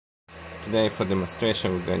Today for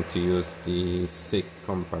demonstration we're going to use the ZeSe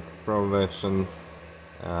Compact Pro versions.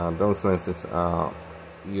 Those lenses are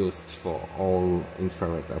used for all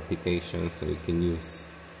infrared applications, so you can use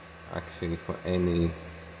actually for any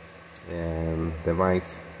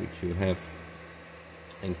device which you have.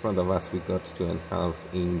 In front of us we got 2.5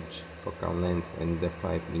 inch focal length and the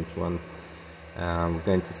 5 inch one. We're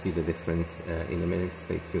going to see the difference in a minute.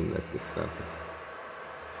 Stay tuned, let's get started.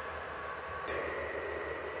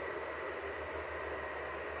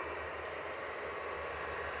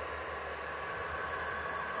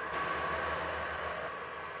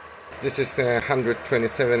 This is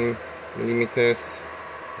 127 millimeters.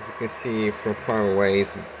 As you can see from far away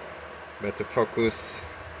is better focus,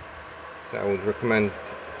 so I would recommend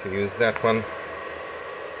to use that one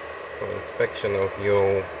for inspection of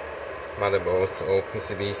your motherboards or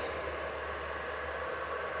PCBs.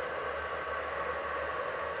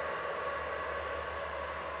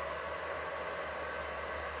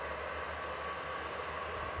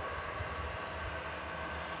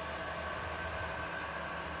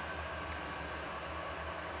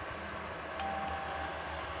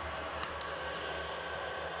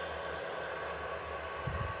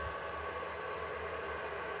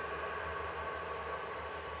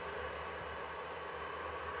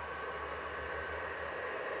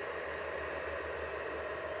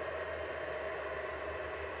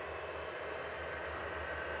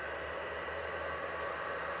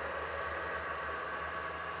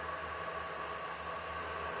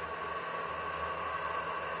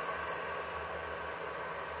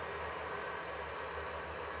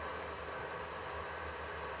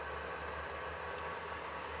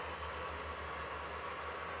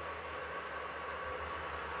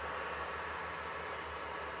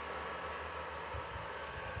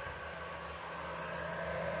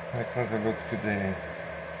 A closer look to the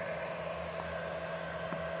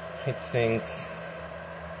heat sinks.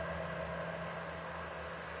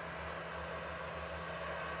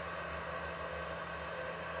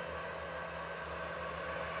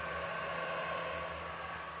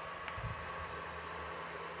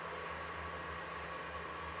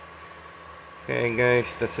 Okay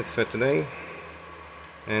guys, that's it for today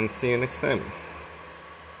and see you next time.